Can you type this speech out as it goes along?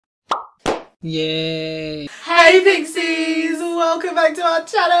Yay! Hey pixies! Welcome back to our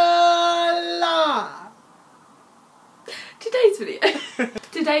channel! Today's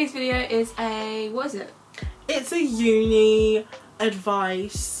video is what is it? It's a uni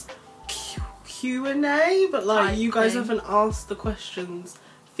advice Q&A, but like Type you guys thing. haven't asked the questions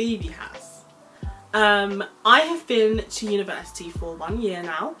Phoebe has. I have been to university for 1 year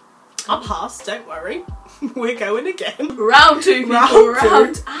now. I passed, don't worry. We're going again. Round two, people.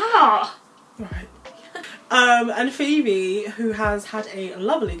 Round two. Ah! Right. And Phoebe, who has had a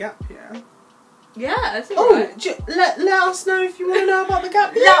lovely gap year. Yeah, that's Oh, alright. let us know if you want to know about the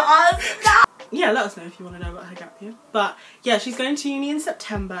gap year. Yeah, let us know if you want to know about her gap year. But yeah, she's going to uni in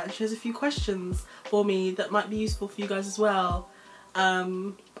September and she has a few questions for me that might be useful for you guys as well.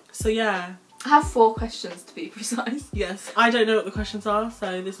 So yeah. I have 4 questions to be precise. Yes, I don't know what the questions are,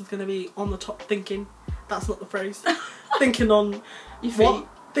 so this is going to be on the top thinking. That's not the phrase. Thinking on Your feet. what?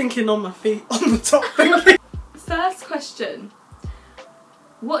 Thinking on my feet, on the top thinking. First question.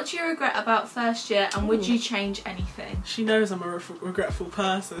 What do you regret about first year and would you change anything? She knows I'm a regretful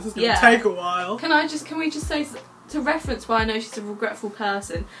person. This is going to Yeah. take a while. Can we just say, to reference why I know she's a regretful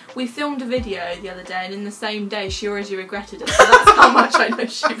person, we filmed a video the other day and in the same day she already regretted it, so that's how much I know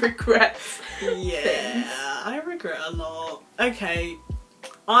she regrets Yeah, things. I regret a lot. Okay,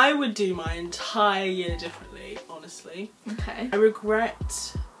 I would do my entire year differently, honestly. Okay. I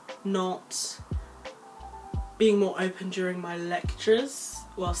regret not being more open during my lectures.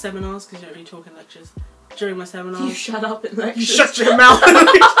 Well, seminars, because you don't really talk in lectures. During my seminars. You shut up in lectures. You shut your mouth.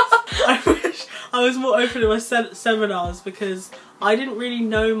 I wish I was more open in my seminars because I didn't really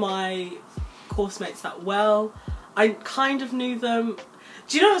know my course mates that well. I kind of knew them.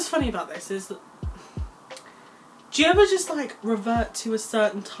 Do you know what's funny about this is that, do you ever just like revert to a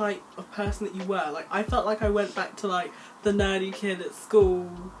certain type of person that you were? Like I felt like I went back to like the nerdy kid at school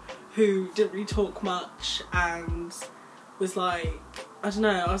who didn't really talk much and was like, I don't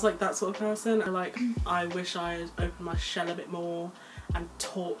know, I was like that sort of person. I wish I had opened my shell a bit more and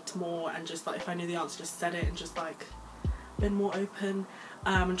talked more and just like if I knew the answer just said it and just like been more open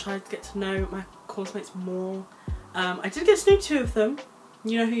and tried to get to know my course mates more. I did get to know 2 of them.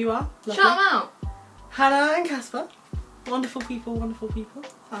 You know who you are? Shout them out. Hannah and Casper. Wonderful people, wonderful people.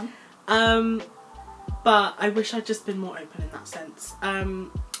 Fun. But I wish I'd just been more open in that sense.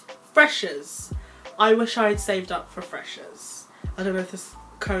 Freshers. I wish I had saved up for freshers. I don't know if this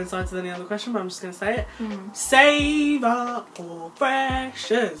coincides with any other question, but I'm just going to say it. Save up for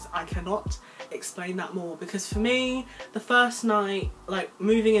freshers. I cannot explain that more because for me, the first night, like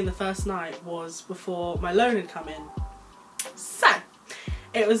moving in the first night was before my loan had come in. So,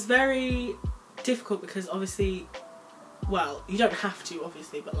 it was very difficult because obviously, well, you don't have to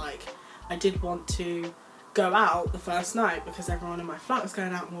obviously, but like I did want to go out the first night because everyone in my flat was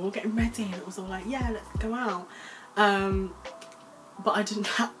going out and we were all getting ready and it was all like, yeah, let's go out. But I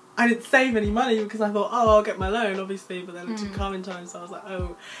didn't save any money because I thought, oh, I'll get my loan obviously, but then it didn't come in time, so I was like,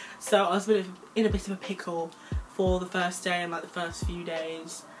 oh. So I was in a bit of a pickle for the first day and like the first few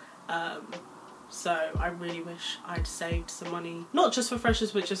days. So I really wish I'd saved some money, not just for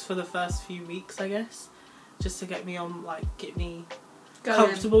freshers but just for the first few weeks, I guess, just to get me on, like get me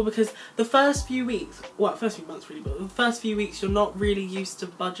comfortable because the first few weeks, well first few months really, but the first few weeks you're not really used to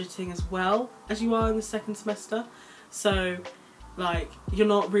budgeting as well as you are in the second semester. So like you're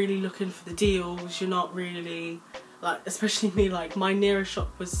not really looking for the deals, you're not really like, especially me, like my nearest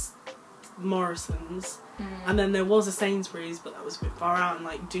shop was Morrison's and then there was a Sainsbury's but that was a bit far out and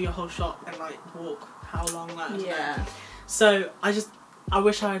like do your whole shop and like walk how long, like I don't know. So I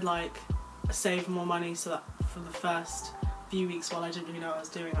wish I had like saved more money so that for the first few weeks while I didn't really know what I was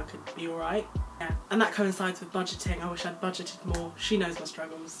doing I could be alright. Yeah. And that coincides with budgeting. I wish I'd budgeted more. She knows my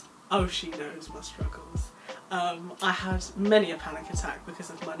struggles. Oh, she knows my struggles. I had many a panic attack because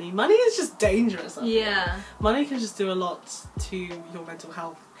of money. Money is just dangerous. Yeah. Money can just do a lot to your mental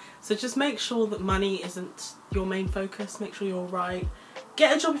health. So just make sure that money isn't your main focus. Make sure you're right.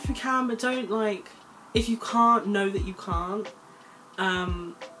 Get a job if you can, but don't like, if you can't, know that you can't.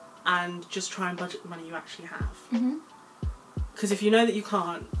 And just try and budget the money you actually have. Because if you know that you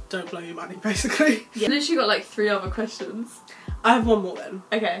can't, don't blow your money, basically. Yeah. Then she got like 3 other questions. I have one more then.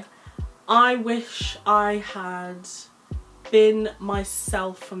 Okay. I wish I had been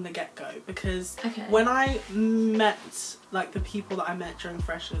myself from the get-go because when I met like the people that I met during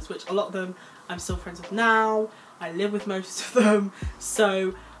freshers, which a lot of them I'm still friends with now, I live with most of them,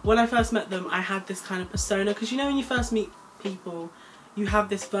 so when I first met them I had this kind of persona, because you know when you first meet people you have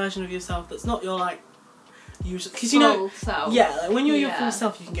this version of yourself that's not your like usual, because you know self. Yeah, like when you're your full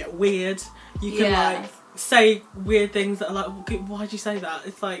self you can get weird, you can like say weird things that are like, why'd you say that?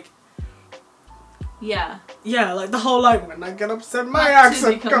 It's like Yeah. Yeah, like the whole like, when I get upset, my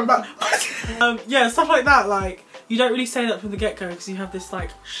accent come back. Yeah, stuff like that. Like, you don't really say that from the get-go because you have this like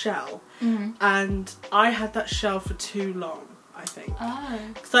shell. And I had that shell for too long, I think. Oh.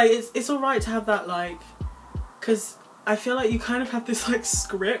 Cause like it's alright to have that like, because I feel like you kind of have this like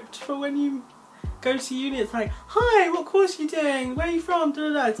script for when you go to uni. It's like, hi, what course are you doing? Where are you from? Da,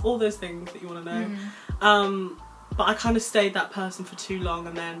 da, da. It's all those things that you want to know. But I kind of stayed that person for too long,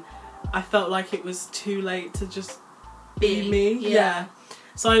 and then I felt like it was too late to just be me. Yeah.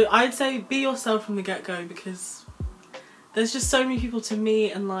 So I'd say be yourself from the get-go, because there's just so many people to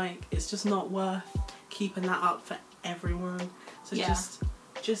meet, and like it's just not worth keeping that up for everyone. So just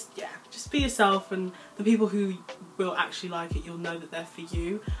be yourself, and the people who will actually like it, you'll know that they're for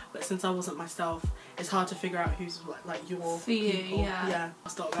you. But since I wasn't myself, it's hard to figure out who's like your for you. people. Yeah.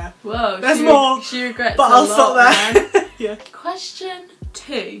 I'll stop there. Whoa. There's more. She regrets but a I'll lot, stop there. Yeah. Question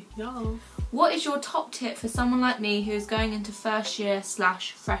 2. Yeah. What is your top tip for someone like me who is going into first year /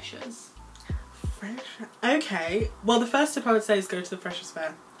 freshers? Okay. Well, the first tip I would say is go to the Freshers'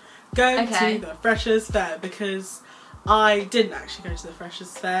 Fair. Go to the Freshers' Fair, because I didn't actually go to the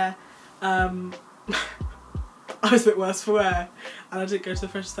Freshers' Fair. I was a bit worse for wear, and I didn't go to the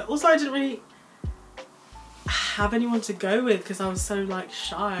Freshers' Fair. Also, I didn't really have anyone to go with because I was so like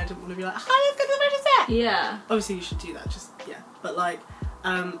shy. I didn't want to be like, hi, let's go to the Freshers' Fair. Yeah. Obviously, you should do that. But like,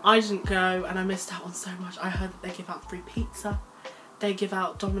 I didn't go, and I missed out on so much. I heard that they give out free pizza. They give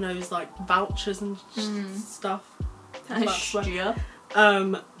out Domino's like vouchers and stuff. They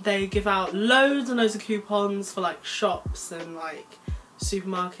give out loads and loads of coupons for like shops and like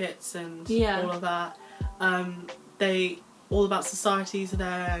supermarkets and all of that. They all about societies are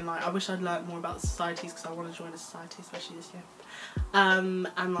there, and like I wish I'd learnt more about the societies because I want to join a society, especially this year. And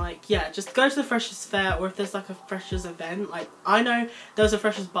like just go to the Freshers' Fair, or if there's like a Freshers' event. Like I know there was a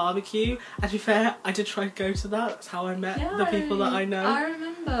Freshers' barbecue, and to be fair, I did try to go to that. That's how I met the people that I know. I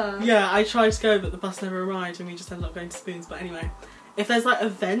remember. Yeah, I tried to go, but the bus never arrived, and we just ended up going to Spoons. But anyway, if there's like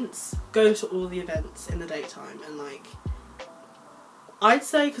events, go to all the events in the daytime. And like I'd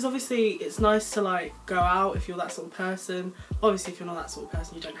say, because obviously it's nice to like go out if you're that sort of person. Obviously if you're not that sort of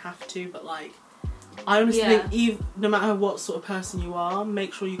person, you don't have to, but like I honestly think no matter what sort of person you are,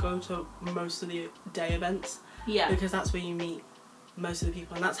 make sure you go to most of the day events. Yeah. Because that's where you meet most of the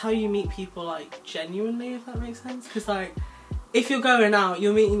people, and that's how you meet people like genuinely, if that makes sense. Because like if you're going out,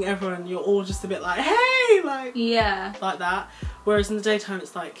 you're meeting everyone, you're all just a bit like, hey, like like that. Whereas in the daytime,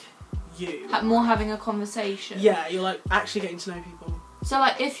 it's like you more having a conversation. Yeah, you're like actually getting to know people. So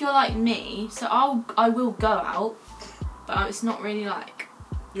like if you're like me, so I will go out, but it's not really like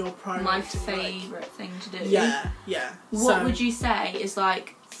your priority, my favourite thing to do. Yeah. What would you say is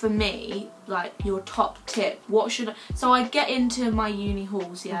like, for me, like your top tip? What should so I get into my uni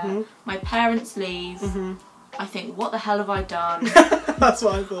halls, my parents leave, I think, what the hell have I done? That's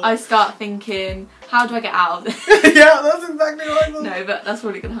what I thought. I start thinking, how do I get out of this? Yeah, that's exactly what I thought. No, but that's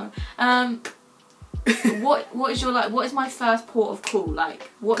probably gonna happen. What is your like? What is my first port of call?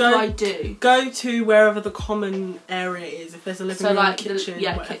 Like, what do I do? Go to wherever the common area is. If there's a living room, like kitchen,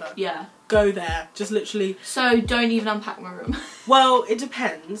 whatever. Go there. Just literally. So don't even unpack my room. Well, it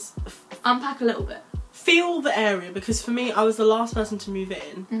depends. Unpack a little bit. Feel the area, because for me, I was the last person to move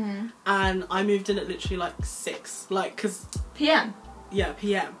in, and I moved in at literally like 6, like because PM. Yeah,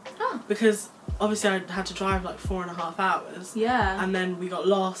 PM. Oh. Because obviously I had to drive like 4.5 hours. Yeah. And then we got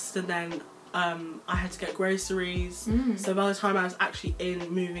lost, and then I had to get groceries. So by the time I was actually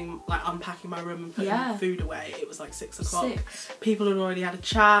moving, like unpacking my room and putting food away, it was like 6 o'clock. People had already had a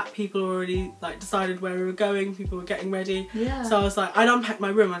chat. People already like decided where we were going. People were getting ready. Yeah. So I was like, I'd unpack my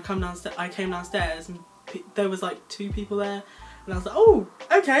room. I came downstairs, and there was like 2 people there. And I was like, oh,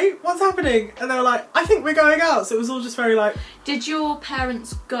 okay, what's happening? And they were like, I think we're going out. So it was all just very like... Did your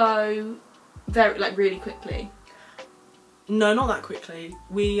parents go really quickly? No, not that quickly.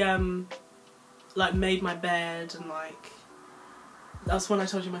 We like made my bed, and like that's when I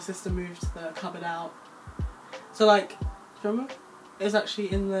told you my sister moved the cupboard out. So like, do you remember? It was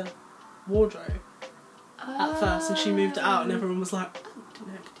actually in the wardrobe at first, and she moved it out, and everyone was like, oh, I didn't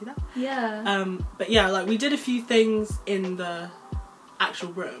know I could do that. Yeah. But yeah, like we did a few things in the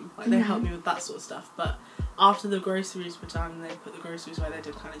actual room. Like they helped me with that sort of stuff. But after the groceries were done, and they put the groceries away, they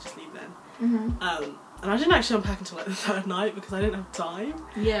did kind of just leave then. And I didn't actually unpack until like the 3rd night because I didn't have time.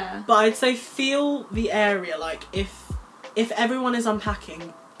 Yeah. But I'd say feel the area. Like if everyone is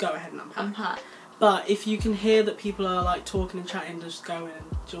unpacking, go ahead and unpack. But if you can hear that people are like talking and chatting, just go in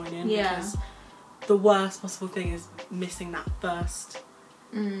and join in. Yeah. Because the worst possible thing is missing that first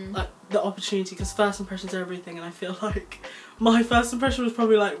like the opportunity, because first impressions are everything, and I feel like my first impression was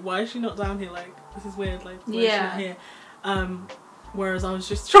probably like, why is she not down here, like this is weird, like why is she not here, whereas I was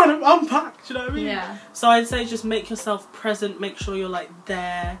just trying to unpack, do you know what I mean? Yeah. So I'd say just make yourself present, make sure you're like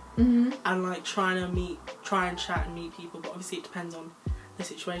there, and like try and chat and meet people, but obviously it depends on the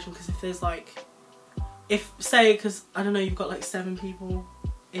situation, because if there's like, say, because I don't know, you've got like 7 people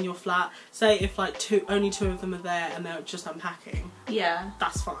in your flat, say if like only 2 of them are there and they're just unpacking, yeah,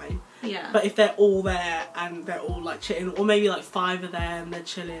 that's fine. Yeah. But if they're all there and they're all like chilling, or maybe like 5 are there and they're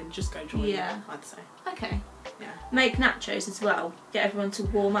chilling, just go join them, I'd say. Okay. Yeah. Make nachos as well. Get everyone to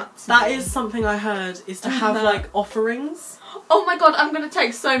warm up. That is something I heard, is to have like offerings. Oh my god, I'm gonna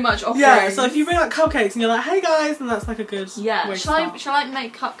take so much offerings. Yeah, so if you bring like cupcakes and you're like, hey guys, then that's like a good way to start. Shall I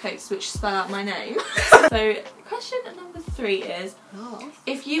make cupcakes which spell out my name? So question number 3 is,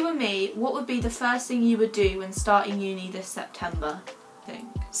 if you were me, what would be the first thing you would do when starting uni this September?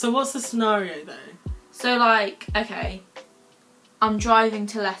 So what's the scenario though? So like, okay, I'm driving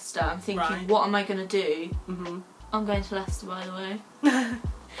to Leicester, I'm thinking, what am I gonna do? I'm going to Leicester, by the way.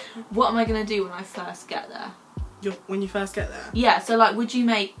 What am I gonna do when I first get there? When you first get there? Yeah, so like, would you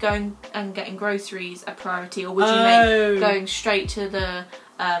make going and getting groceries a priority, or would you make going straight to the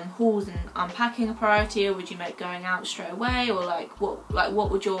halls and unpacking a priority, or would you make going out straight away, or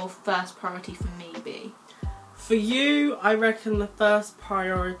what would your first priority for me be? For you, I reckon the first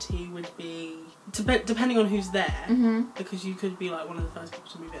priority would be, depending on who's there, because you could be like one of the first people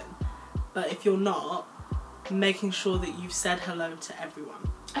to move in, but if you're not, making sure that you've said hello to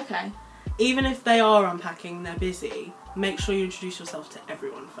everyone. Okay. Even if they are unpacking, they're busy, make sure you introduce yourself to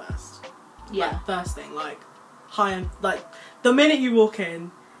everyone first. Yeah. Like, first thing, like, hi, like, the minute you walk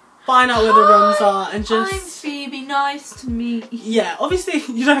in, find out where the rooms are, and just... I'm Phoebe, nice to meet you. Yeah, obviously,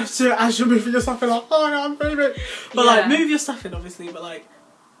 you don't have to, as you're moving your stuff in, like, hi, I'm Phoebe. But, like, move your stuff in, obviously, but, like,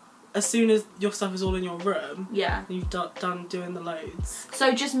 as soon as your stuff is all in your room, and you've done doing the loads.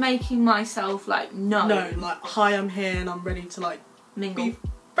 So just making myself, like, known. No, like, hi, I'm here, and I'm ready to, like, mingle. Be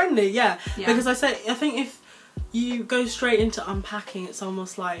friendly, yeah. Because I think if you go straight into unpacking, it's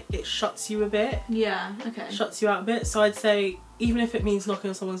almost like it shuts you a bit. Yeah, okay. Shuts you out a bit. So I'd say, even if it means knocking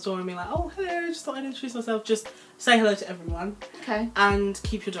on someone's door and being like, oh, hello, just thought I'd introduce myself, just say hello to everyone. Okay. And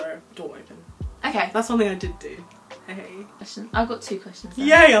keep your door open. Okay. That's one thing I did do. Hey. Question. I've got 2 questions then.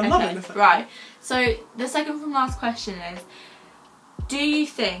 Yay, I'm loving this. Right. So the second from last question is, do you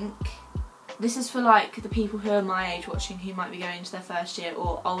think, this is for like the people who are my age watching who might be going into their first year,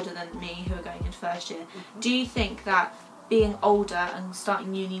 or older than me who are going into first year, do you think that being older and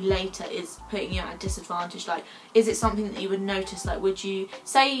starting uni later is putting you at a disadvantage? Like, is it something that you would notice? Like, would you,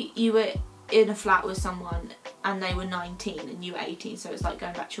 say you were in a flat with someone and they were 19 and you were 18, so it's like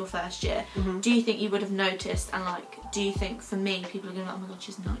going back to your first year, do you think you would have noticed, and like, do you think for me people are going to be like, oh my god,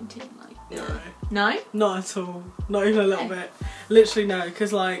 she's 19, like, no? Not at all. Not even a little bit. Literally no,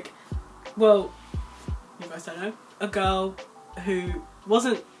 because like, well, you guys don't know, a girl who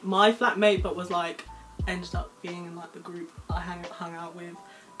wasn't my flatmate but was like, ended up being in like the group I hung out with,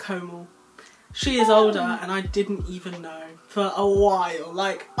 Como. She is older and I didn't even know for a while,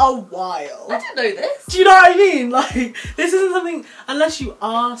 like a while. I didn't know this. Do you know what I mean? Like, this isn't something, unless you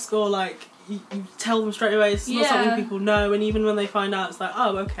ask or like you tell them straight away, it's not something people know, and even when they find out it's like,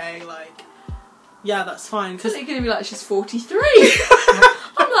 oh okay, like, yeah, that's fine. Because they're going to be like, she's 43.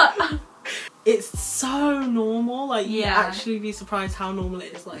 I'm like... It's so normal, like, you'd actually be surprised how normal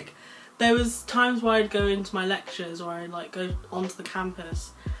it is. Like, there was times where I'd go into my lectures, or I'd like go onto the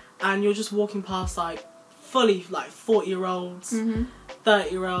campus, and you're just walking past like fully like 40-year-olds,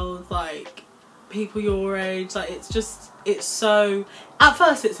 30-year-olds, like people your age. Like, it's so, at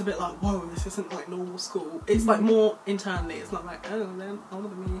first it's a bit like, whoa, this isn't like normal school. It's like more internally, it's not like, oh, they're older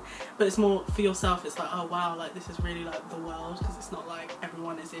than me, but it's more for yourself. It's like, oh wow, like this is really like the world, because it's not like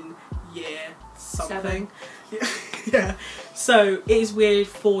everyone is in year something. Yeah. So it is weird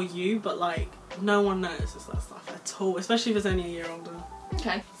for you, but like no one notices that stuff at all, especially if it's only a year older.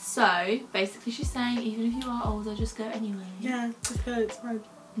 Okay, so basically she's saying, even if you are older, just go anyway. Yeah, just go, it's fine.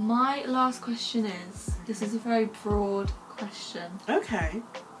 My last question is, this is a very broad question. Okay.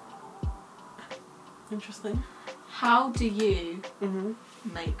 Interesting. How do you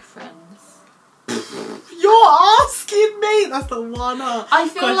make friends? You're asking me! That's the one I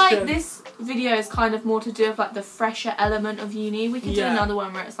feel like this video is kind of more to do with like the fresher element of uni. We could do another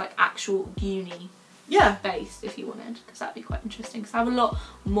one where it's like actual uni based if you wanted, because that'd be quite interesting, because I have a lot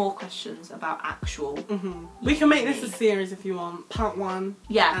more questions about actual We can make this a series if you want, part 1.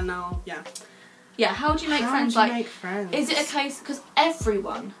 Yeah. And now, how do you make friends? How do you make friends? Is it a case, because every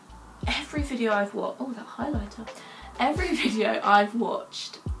video I've watched, oh, that highlighter, every video I've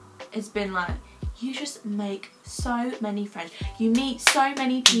watched has been like, you just make so many friends. You meet so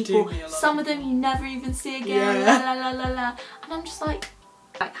many people. Some of them you never even see again. Yeah. La la la la la. And I'm just like,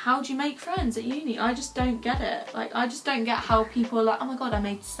 how do you make friends at uni? I just don't get it. Like, I just don't get how people are like, oh my god, I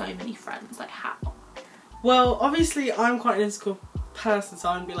made so many friends. Like, how? Well, obviously I'm quite an insecure person, so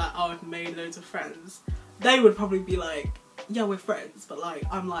I'd be like, oh, I've made loads of friends. They would probably be like, yeah, we're friends, but like,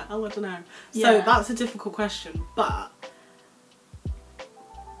 I'm like, oh, I don't know. So that's a difficult question, but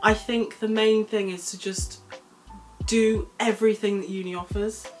I think the main thing is to just do everything that uni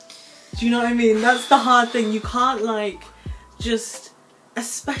offers. Do you know what I mean? That's the hard thing. You can't like just,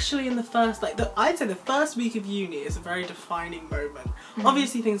 especially in the first, like I'd say the first week of uni is a very defining moment.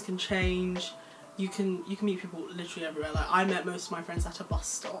 Obviously things can change. You can meet people literally everywhere. Like I met most of my friends at a bus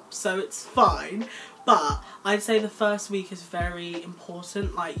stop, so it's fine. But I'd say the first week is very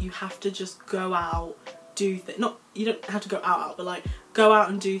important. Like you have to just go out, do things. Not, you don't have to go out, but like go out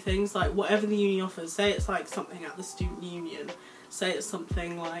and do things. Like whatever the uni offers. Say it's like something at the student union. Say it's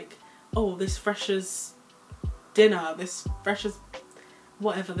something like, oh, this freshers dinner, this freshers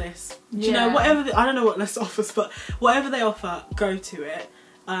whatever this. Do you know, whatever I don't know what this offers, but whatever they offer, go to it.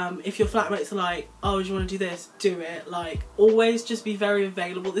 If your flatmates are like, oh, do you want to do this? Do it. Like, always just be very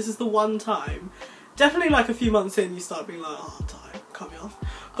available. This is the one time. Definitely, like, a few months in, you start being like, oh, I'm tired. Cut me off.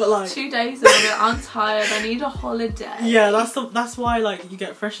 But, like... 2 days of it, I'm tired. I need a holiday. Yeah, that's why, like, you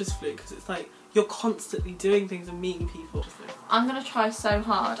get freshers flu. Because it's like, you're constantly doing things and meeting people. I'm going to try so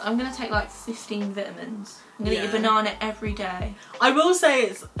hard. I'm going to take, like, 15 vitamins. I'm going to eat a banana every day. I will say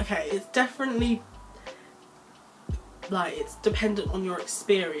it's definitely... like, it's dependent on your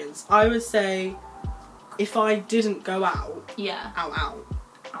experience. I would say if I didn't go out, out,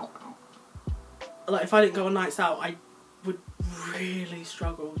 like if I didn't go on nights out, I would really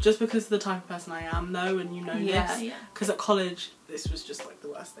struggle, just because of the type of person I am though, and you know this, because at college this was just like the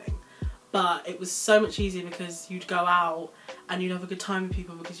worst thing. But it was so much easier because you'd go out and you'd have a good time with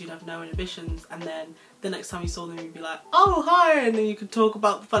people because you'd have no inhibitions, and then the next time you saw them you'd be like, oh hi, and then you could talk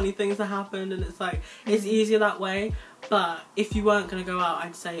about the funny things that happened, and it's like, it's easier that way. But if you weren't going to go out,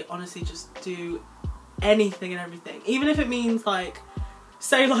 I'd say honestly just do anything and everything. Even if it means like,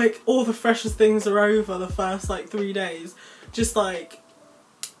 say like all the freshest things are over the first like 3 days, just like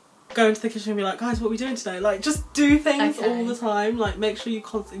go into the kitchen and be like, guys, what are we doing today? Like, just do things all the time. Like, make sure you're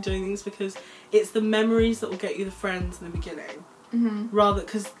constantly doing things, because it's the memories that will get you the friends in the beginning. Rather,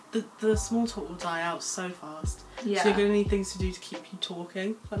 because the small talk will die out so fast. So you're going to need things to do to keep you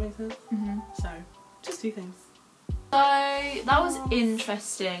talking, if that makes sense. So, just do things. So, that was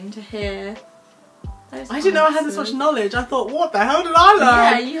interesting to hear. I didn't know I had this much knowledge. I thought, what the hell did I learn?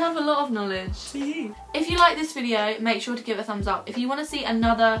 Yeah, you have a lot of knowledge. See? If you like this video, make sure to give it a thumbs up. If you want to see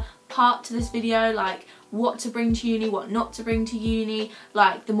another part to this video, like what to bring to uni, what not to bring to uni,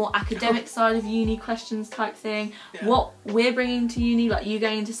 like the more academic side of uni questions type thing, what we're bringing to uni, like you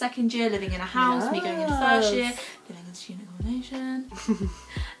going into second year, living in a house, me going into first year, living in student accommodation.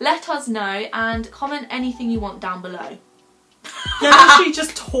 Let us know and comment anything you want down below. Yeah, actually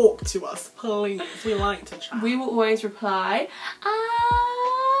just talk to us, please. We like to chat. We will always reply.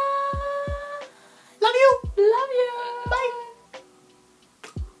 Love you. Love you. Bye.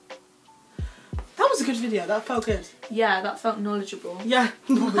 That was a good video. That felt good. Yeah, that felt knowledgeable. Yeah,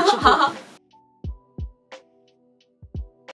 knowledgeable.